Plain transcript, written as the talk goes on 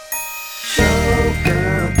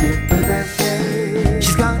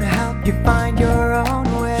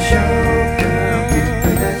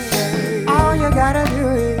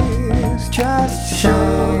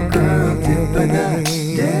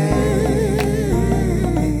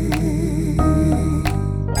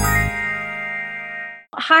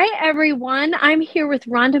Hi, everyone. I'm here with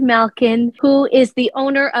Rhonda Malkin, who is the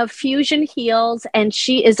owner of Fusion Heels, and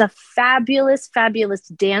she is a fabulous, fabulous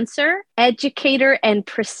dancer, educator, and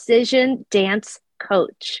precision dance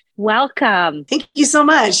coach. Welcome. Thank you so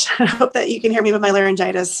much. I hope that you can hear me with my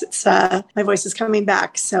laryngitis. My voice is coming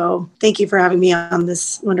back. So thank you for having me on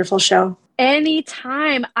this wonderful show.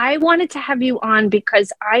 Anytime. I wanted to have you on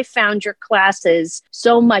because I found your classes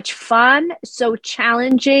so much fun, so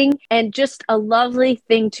challenging, and just a lovely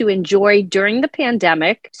thing to enjoy during the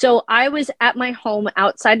pandemic. So I was at my home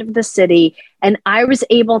outside of the city and I was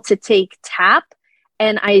able to take tap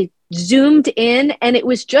and I zoomed in and it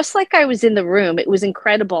was just like I was in the room. It was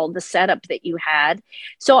incredible, the setup that you had.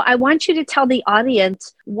 So I want you to tell the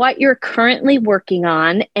audience what you're currently working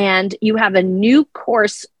on, and you have a new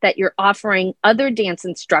course that you're offering other dance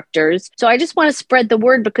instructors. So I just want to spread the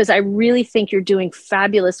word because I really think you're doing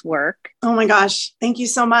fabulous work. Oh my gosh. Thank you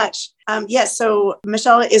so much. Yes. So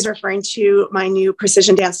Michelle is referring to my new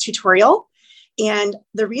precision dance tutorial. And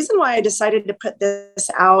the reason why I decided to put this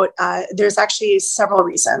out, there's actually several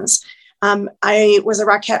reasons. I was a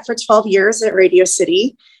Rockette for 12 years at Radio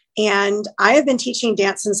City, and I have been teaching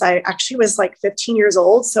dance since I actually was like 15 years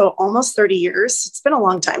old, so almost 30 years. It's been a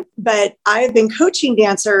long time, but I've been coaching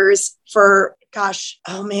dancers for,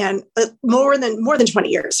 more than 20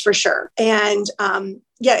 years for sure. And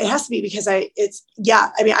it has to be because I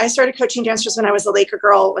started coaching dancers when I was a Laker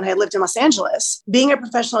girl when I lived in Los Angeles. Being a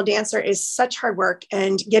professional dancer is such hard work,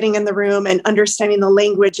 and getting in the room and understanding the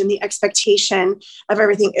language and the expectation of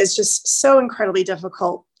everything is just so incredibly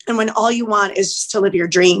difficult. And when all you want is just to live your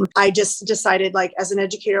dream, I just decided, as an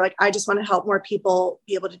educator, I just want to help more people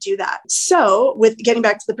be able to do that. So with getting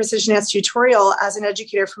back to the precision dance tutorial, as an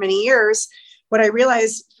educator for many years, what I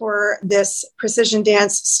realized for this precision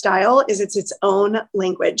dance style is it's its own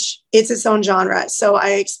language. It's its own genre. So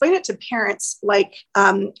I explain it to parents like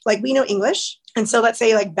we know English. And so let's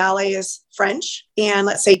say ballet is French, and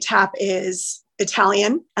let's say tap is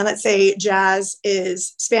Italian, and let's say jazz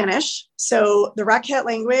is Spanish. So the Rockette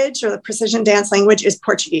language or the precision dance language is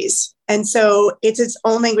Portuguese. And so it's its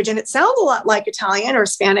own language, and it sounds a lot like Italian or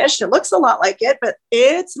Spanish. It looks a lot like it, but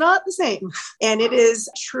it's not the same. And it is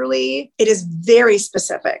very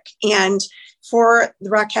specific. And for the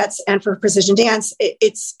Rockettes and for precision dance,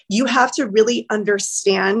 you have to really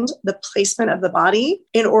understand the placement of the body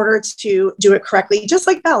in order to do it correctly. Just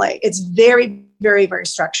like ballet, it's very, very, very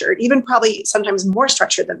structured, even probably sometimes more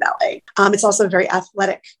structured than ballet. It's also very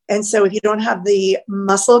athletic. And so if you don't have the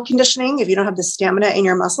muscle conditioning, if you don't have the stamina in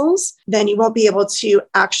your muscles, then you won't be able to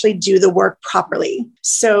actually do the work properly.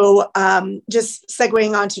 So just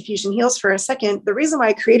segueing on to Fusion Heels for a second, the reason why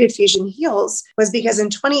I created Fusion Heels was because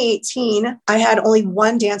in 2018, I had only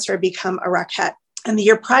one dancer become a Rockette. And the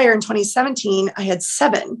year prior in 2017, I had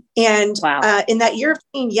 7. And wow. In that year,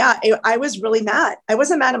 I was really mad. I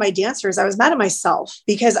wasn't mad at my dancers. I was mad at myself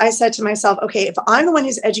because I said to myself, okay, if I'm the one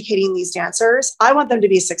who's educating these dancers, I want them to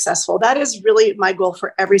be successful. That is really my goal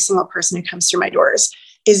for every single person who comes through my doors,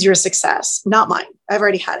 is your success, not mine. I've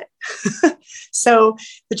already had it. So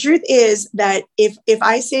the truth is that if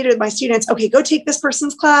I say to my students, okay, go take this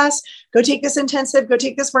person's class, go take this intensive, go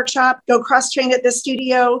take this workshop, go cross-train at this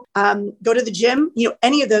studio, go to the gym,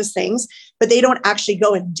 any of those things, but they don't actually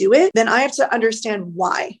go and do it, then I have to understand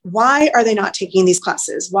why. Why are they not taking these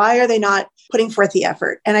classes? Why are they not putting forth the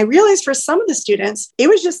effort? And I realized for some of the students, it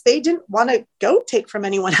was just, they didn't want to go take from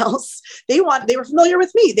anyone else. They were familiar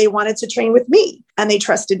with me. They wanted to train with me and they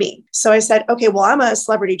trusted me. So I said, okay, well, I'm a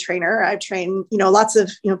celebrity trainer. I've trained, lots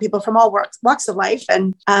of, people from all walks of life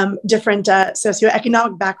and different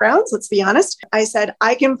socioeconomic backgrounds. Let's be honest. I said,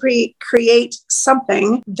 I can create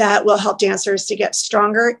something that will help dancers to get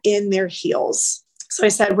stronger in their heels. So I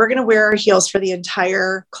said, we're going to wear our heels for the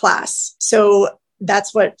entire class. So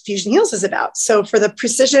that's what Fusion Heels is about. So for the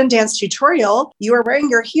precision dance tutorial, you are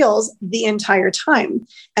wearing your heels the entire time.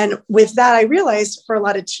 And with that, I realized for a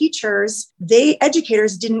lot of teachers,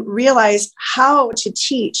 educators didn't realize how to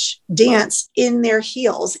teach dance in their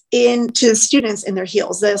heels, to students in their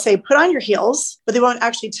heels. They'll say, put on your heels, but they won't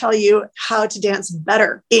actually tell you how to dance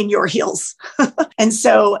better in your heels. And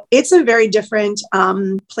so it's a very different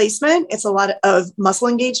placement. It's a lot of muscle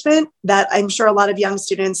engagement that I'm sure a lot of young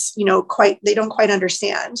students, they don't quite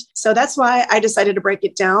understand. So that's why I decided to break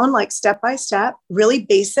it down step by step, really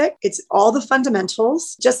basic. It's all the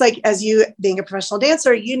fundamentals, just like as you being a professional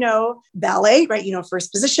dancer, ballet, right?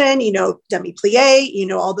 First position,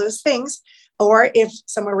 demi-plie, all those things. Or if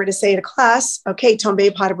someone were to say in a class, okay,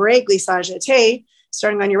 tombe, pas de bourrée, glissage, jeté,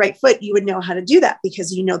 starting on your right foot, you would know how to do that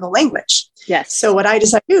because you know the language. Yes. So what I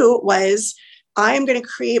decided to do was I am going to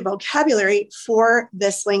create vocabulary for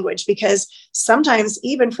this language, because sometimes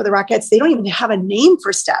even for the Rockettes, they don't even have a name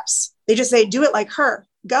for steps. They just say, do it like her,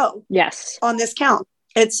 go. Yes. On this count.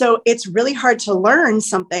 And so it's really hard to learn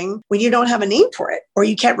something when you don't have a name for it or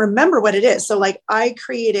you can't remember what it is. So like I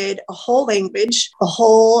created a whole language, a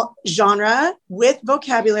whole genre with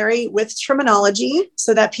vocabulary, with terminology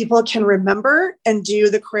so that people can remember and do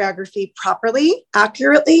the choreography properly,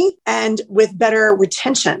 accurately, and with better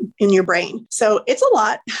retention in your brain. So it's a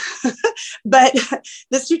lot, but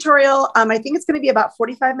this tutorial, I think it's going to be about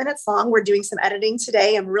 45 minutes long. We're doing some editing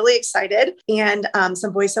today. I'm really excited, and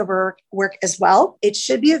some voiceover work as well. It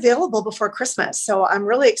should be available before Christmas. So I'm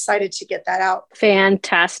really excited to get that out.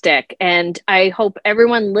 Fantastic. And I hope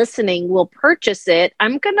everyone listening will purchase it.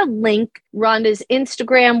 I'm going to link Rhonda's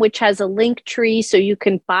Instagram, which has a link tree so you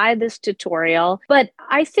can buy this tutorial. But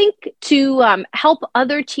I think to help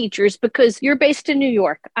other teachers, because you're based in New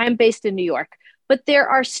York, I'm based in New York, but there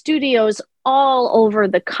are studios all over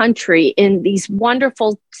the country in these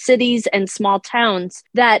wonderful cities and small towns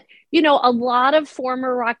that, you know, a lot of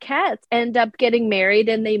former Rockettes end up getting married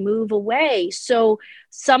and they move away. So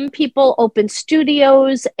some people open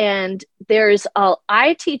studios, and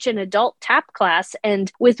I teach an adult tap class,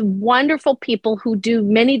 and with wonderful people who do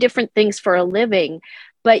many different things for a living,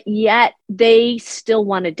 but yet they still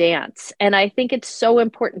want to dance. And I think it's so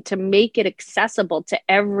important to make it accessible to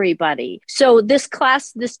everybody. So this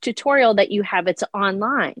class, this tutorial that you have, it's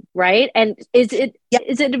online, right? And is it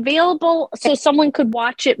available so someone could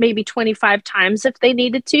watch it maybe 25 times if they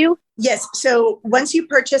needed to? Yes. So once you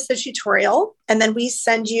purchase the tutorial, and then we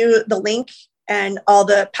send you the link and all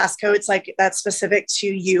the passcodes like that's specific to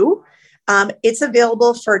you, it's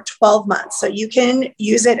available for 12 months. So you can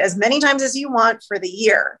use it as many times as you want for the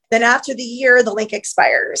year. Then after the year, the link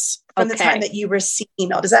expires from the time that you receive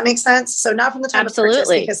email. Does that make sense? So not from the time of purchase,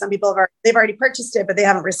 because some people they've already purchased it, but they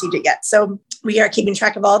haven't received it yet. So we are keeping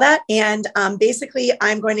track of all that. And basically,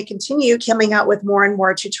 I'm going to continue coming out with more and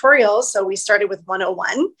more tutorials. So we started with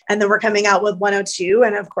 101, and then we're coming out with 102,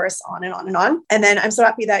 and of course, on and on and on. And then I'm so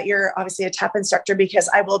happy that you're obviously a tap instructor, because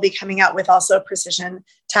I will be coming out with also a precision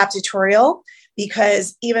tap tutorial.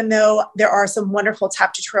 Because even though there are some wonderful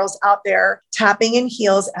tap tutorials out there, tapping in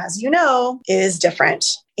heels, as you know, is different.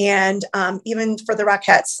 And even for the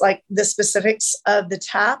Rockettes, like the specifics of the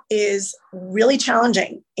tap is really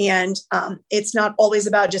challenging. And it's not always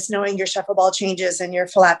about just knowing your shuffle ball changes and your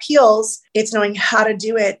flap heels. It's knowing how to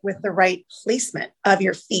do it with the right placement of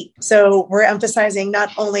your feet. So we're emphasizing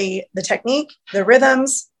not only the technique, the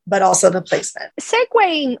rhythms, but also the placement.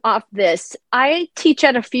 Segueing off this, I teach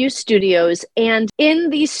at a few studios, and in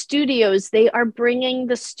these studios, they are bringing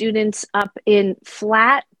the students up in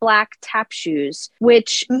flat black tap shoes,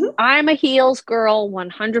 which I'm a heels girl,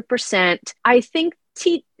 100%. I think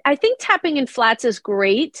tapping in flats is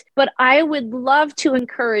great, but I would love to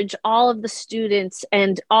encourage all of the students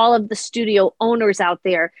and all of the studio owners out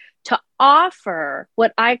there to offer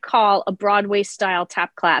what I call a Broadway style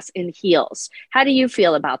tap class in heels. How do you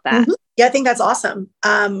feel about that? Yeah, I think that's awesome.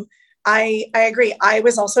 I agree. I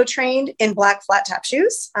was also trained in black flat tap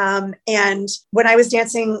shoes. And when I was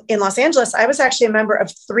dancing in Los Angeles, I was actually a member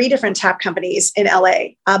of 3 different tap companies in LA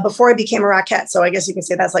before I became a Rockette. So I guess you could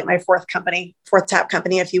say that's like my fourth tap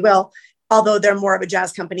company, if you will, although they're more of a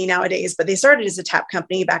jazz company nowadays, but they started as a tap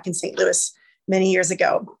company back in St. Louis many years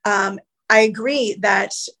ago. I agree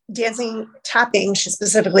that tapping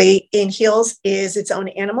specifically in heels is its own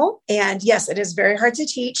animal. And yes, it is very hard to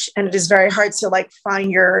teach, and it is very hard to like find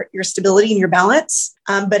your stability and your balance.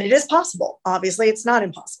 But it is possible. Obviously, it's not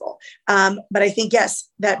impossible. But I think, yes,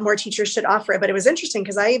 that more teachers should offer it. But it was interesting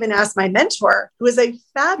because I even asked my mentor, who is a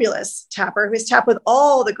fabulous tapper, who has tapped with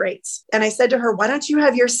all the greats. And I said to her, why don't you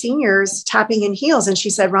have your seniors tapping in heels? And she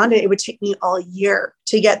said, Rhonda, it would take me all year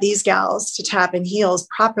to get these gals to tap in heels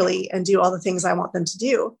properly and do all the things I want them to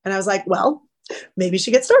do. And I was like, well, maybe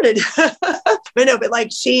she gets started. but like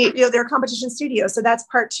they're a competition studio. So that's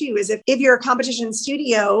part 2 is if you're a competition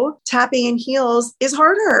studio, tapping in heels is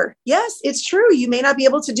harder. Yes, it's true. You may not be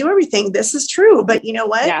able to do everything. This is true. But you know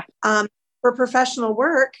what? Yeah. For professional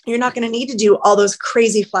work, you're not going to need to do all those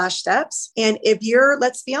crazy flash steps. And if you're,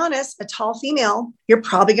 let's be honest, a tall female, you're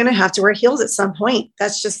probably going to have to wear heels at some point.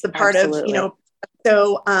 That's just the part of,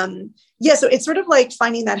 so so it's sort of like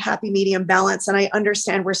finding that happy medium balance. And I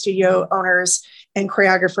understand where studio owners and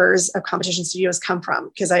choreographers of competition studios come from,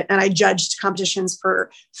 because I judged competitions for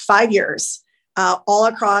 5 years all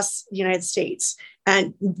across the United States.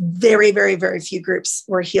 And very, very, very few groups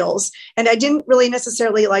were heels. And I didn't really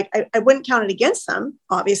necessarily I wouldn't count it against them,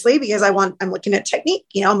 obviously, because I'm looking at technique,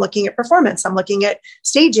 I'm looking at performance, I'm looking at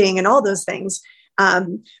staging and all those things.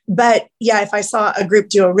 But yeah, if I saw a group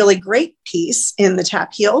do a really great piece in the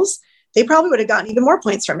tap heels, they probably would have gotten even more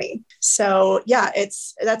points from me. So yeah,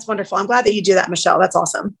 that's wonderful. I'm glad that you do that, Michelle. That's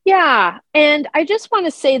awesome. Yeah. And I just want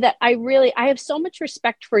to say that I have so much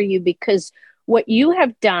respect for you because what you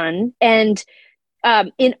have done, and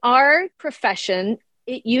in our profession,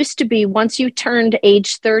 it used to be once you turned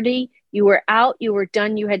age 30, you were out, you were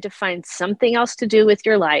done, you had to find something else to do with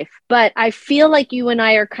your life. But I feel like you and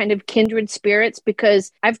I are kind of kindred spirits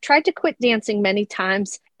because I've tried to quit dancing many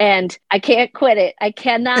times and I can't quit it. I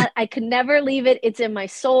cannot, I can never leave it. It's in my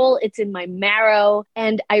soul, it's in my marrow.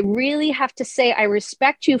 And I really have to say, I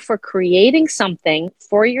respect you for creating something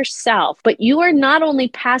for yourself, but you are not only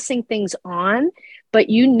passing things on, but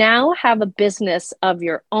you now have a business of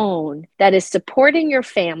your own that is supporting your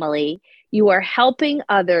family. You are helping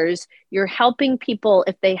others. You're helping people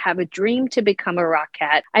if they have a dream to become a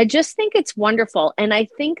Rockette. I just think it's wonderful. And I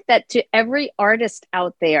think that to every artist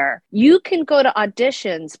out there, you can go to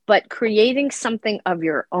auditions, but creating something of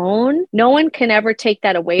your own, no one can ever take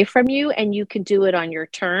that away from you and you can do it on your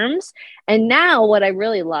terms. And now what I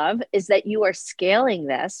really love is that you are scaling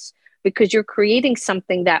this because you're creating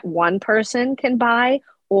something that one person can buy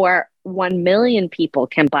or 1 million people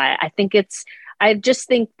can buy. I just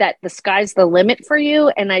think that the sky's the limit for you.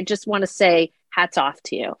 And I just want to say hats off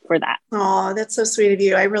to you for that. Oh, that's so sweet of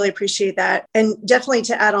you. I really appreciate that. And definitely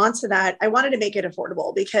to add on to that, I wanted to make it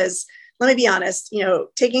affordable because let me be honest,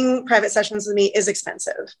 taking private sessions with me is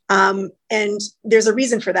expensive. And there's a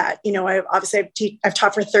reason for that. I've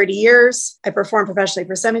taught for 30 years. I performed professionally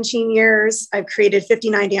for 17 years. I've created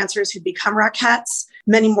 59 dancers who've become Rockettes,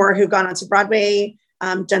 many more who've gone on to Broadway,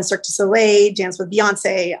 done Cirque du Soleil, danced with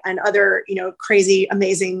Beyonce and other, crazy,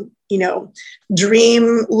 amazing,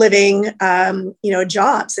 dream living,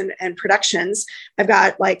 jobs and productions. I've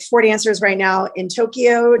got like 4 dancers right now in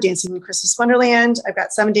Tokyo dancing in Christmas Wonderland. I've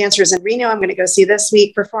got 7 dancers in Reno. I'm going to go see this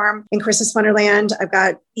week perform in Christmas Wonderland. I've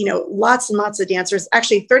got, lots and lots of dancers.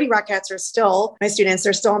 Actually, 30 Rockettes are still my students.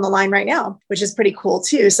 They're still on the line right now, which is pretty cool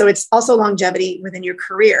too. So it's also longevity within your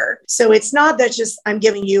career. So it's not that just I'm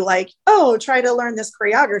giving you like, oh, try to learn this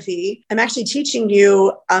choreography. I'm actually teaching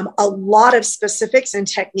you a lot of specifics and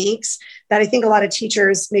techniques that I think a lot of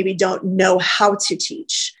teachers maybe don't know how to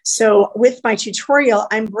teach. So with my tutorial,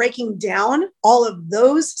 I'm breaking down all of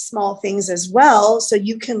those small things as well. So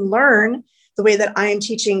you can learn the way that I am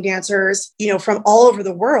teaching dancers, from all over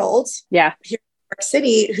the world. Yeah. Here in New York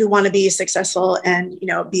City who want to be successful and,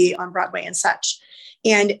 be on Broadway and such.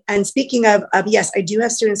 And speaking of, yes, I do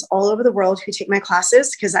have students all over the world who take my classes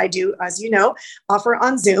because I do, as you know, offer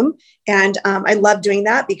on Zoom. And I love doing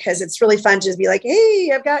that because it's really fun to just be like,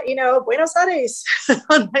 hey, I've got, Buenos Aires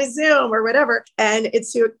on my Zoom or whatever. And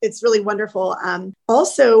it's really wonderful.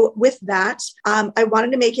 Also with that, I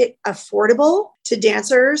wanted to make it affordable to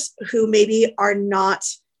dancers who maybe are not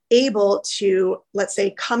able to, let's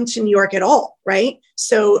say, come to New York at all, right?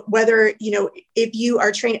 So whether, if you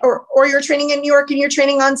are training or you're training in New York and you're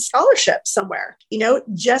training on scholarship somewhere,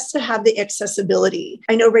 just to have the accessibility.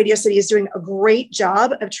 I know Radio City is doing a great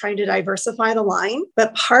job of trying to diversify the line,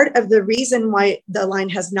 but part of the reason why the line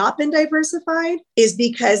has not been diversified is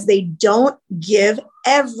because they don't give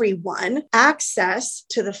everyone access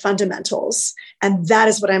to the fundamentals. And that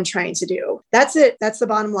is what I'm trying to do. That's it. That's the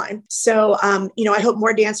bottom line. So, I hope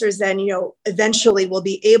more dancers then, eventually will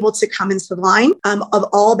be able to come into the line of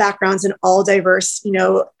all backgrounds and all diverse,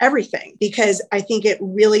 everything, because I think it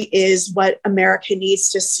really is what America needs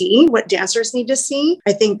to see, what dancers need to see.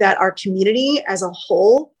 I think that our community as a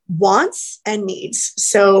whole wants and needs.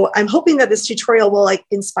 So I'm hoping that this tutorial will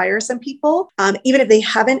inspire some people, even if they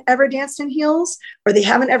haven't ever danced in heels or they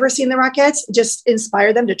haven't ever seen the Rockettes, just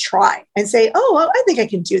inspire them to try and say, oh, well, I think I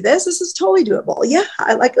can do this. This is totally doable. Yeah.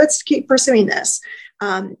 Let's keep pursuing this.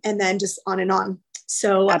 And then just on and on.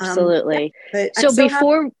 So absolutely. So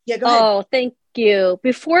before, go ahead. Oh, thank you.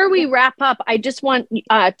 Before we wrap up, I just want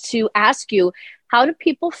to ask you, how do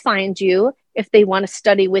people find you if they want to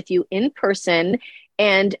study with you in person?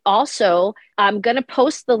 And also, I'm going to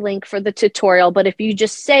post the link for the tutorial, but if you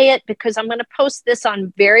just say it, because I'm going to post this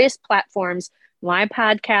on various platforms, my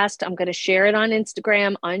podcast, I'm going to share it on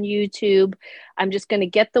Instagram, on YouTube. I'm just going to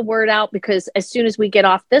get the word out because as soon as we get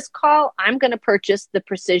off this call, I'm going to purchase the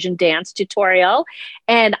precision dance tutorial.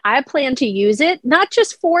 And I plan to use it, not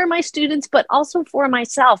just for my students, but also for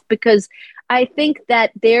myself, because I think that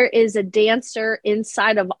there is a dancer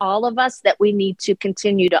inside of all of us that we need to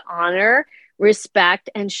continue to honor, respect,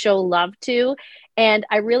 and show love to. And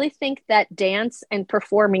I really think that dance and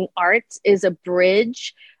performing arts is a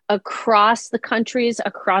bridge across the countries,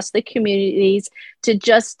 across the communities to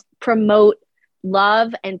just promote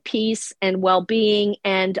love and peace and well-being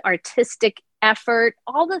and artistic effort,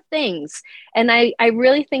 all the things. And I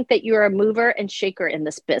really think that you're a mover and shaker in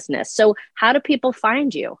this business. So how do people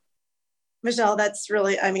find you? Michelle, that's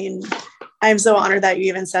really, I'm so honored that you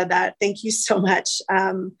even said that. Thank you so much.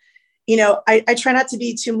 I try not to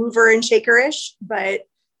be too mover and shakerish, but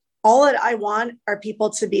all that I want are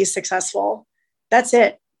people to be successful. That's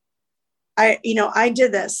it. I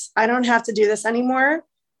did this. I don't have to do this anymore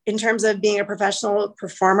in terms of being a professional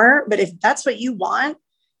performer. But if that's what you want,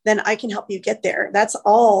 then I can help you get there. That's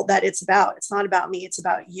all that it's about. It's not about me. It's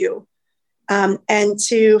about you. And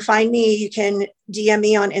to find me, you can DM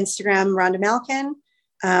me on Instagram, Rhonda Malkin.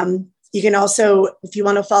 You can also, if you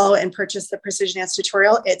want to follow and purchase the Precision Dance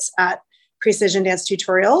Tutorial, it's at Precision Dance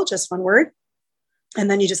Tutorial, just one word. And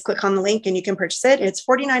then you just click on the link and you can purchase it. It's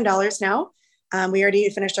 $49 now. We already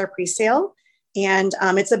finished our pre-sale, and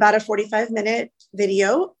it's about a 45-minute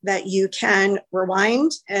video that you can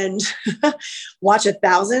rewind and watch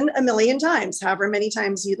 1,000, 1,000,000 times, however many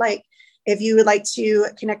times you'd like. If you would like to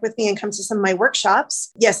connect with me and come to some of my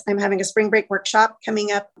workshops, yes, I'm having a spring break workshop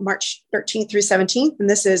coming up March 13th through 17th. And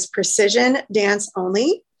this is precision dance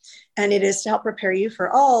only. And it is to help prepare you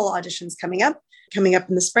for all auditions coming up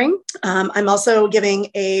in the spring. I'm also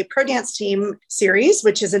giving a pro dance team series,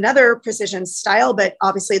 which is another precision style, but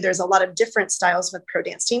obviously there's a lot of different styles with pro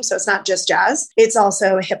dance teams. So it's not just jazz. It's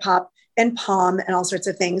also hip hop and pom and all sorts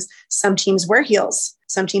of things. Some teams wear heels.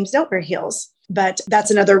 Some teams don't wear heels. But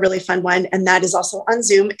that's another really fun one. And that is also on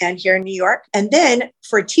Zoom and here in New York. And then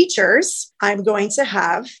for teachers, I'm going to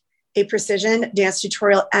have a precision dance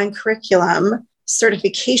tutorial and curriculum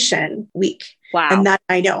certification week. Wow. And that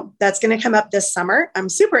I know that's going to come up this summer. I'm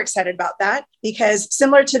super excited about that because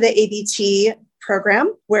similar to the ABT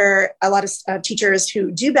program, where a lot of teachers who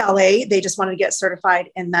do ballet, they just want to get certified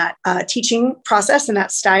in that teaching process and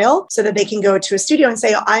that style so that they can go to a studio and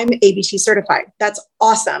say, I'm ABT certified. That's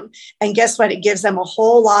awesome. And guess what? It gives them a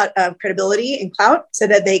whole lot of credibility and clout so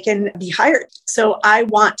that they can be hired. So I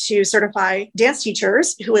want to certify dance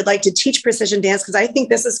teachers who would like to teach precision dance because I think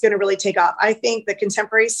this is going to really take off. I think the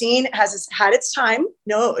contemporary scene has had its time.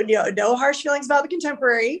 No harsh feelings about the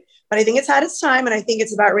contemporary. But I think it's had its time, and I think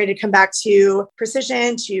it's about ready to come back to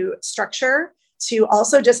precision, to structure, to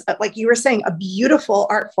also just, like you were saying, a beautiful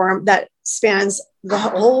art form that spans the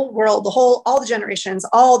whole world, all the generations,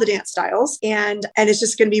 all the dance styles. And it's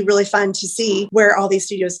just going to be really fun to see where all these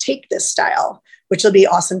studios take this style, which will be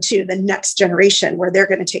awesome too, the next generation where they're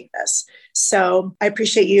going to take this. So I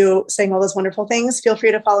appreciate you saying all those wonderful things. Feel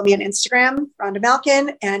free to follow me on Instagram, Rhonda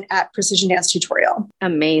Malkin, and at Precision Dance Tutorial.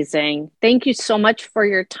 Amazing. Thank you so much for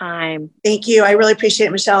your time. Thank you. I really appreciate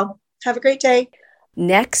it, Michelle. Have a great day.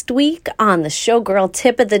 Next week on the Showgirl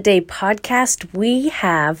Tip of the Day podcast, we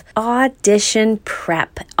have audition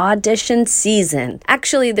prep, audition season.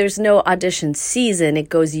 Actually, there's no audition season. It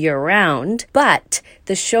goes year round, but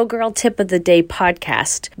the Showgirl Tip of the Day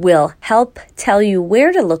podcast will help tell you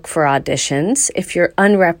where to look for auditions if you're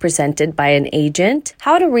unrepresented by an agent,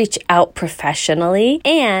 how to reach out professionally,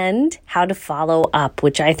 and how to follow up,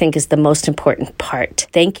 which I think is the most important part.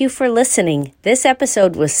 Thank you for listening. This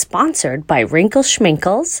episode was sponsored by Wrinkle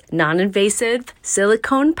Schminkles, non-invasive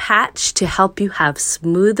silicone patch to help you have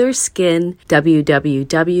smoother skin.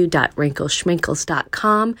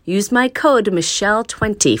 www.wrinkleschminkles.com. Use my code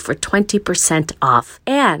Michelle20 for 20% off.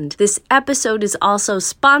 And this episode is also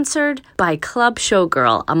sponsored by Club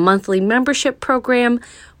Showgirl, a monthly membership program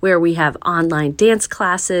where we have online dance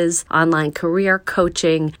classes, online career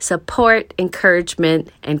coaching, support, encouragement,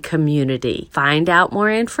 and community. Find out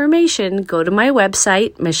more information, go to my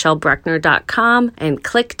website, michellebruckner.com, and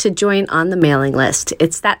click to join on the mailing list.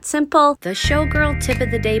 It's that simple. The Showgirl Tip of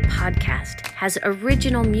the Day podcast has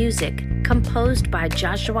original music composed by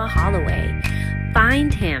Joshua Holloway.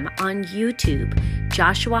 Find him on YouTube,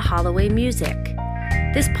 Joshua Holloway Music.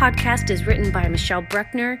 This podcast is written by Michelle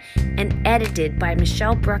Bruckner and edited by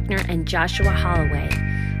Michelle Bruckner and Joshua Holloway.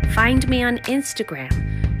 Find me on Instagram,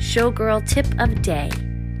 Showgirl Tip of Day.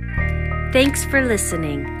 Thanks for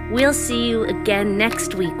listening. We'll see you again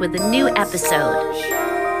next week with a new episode.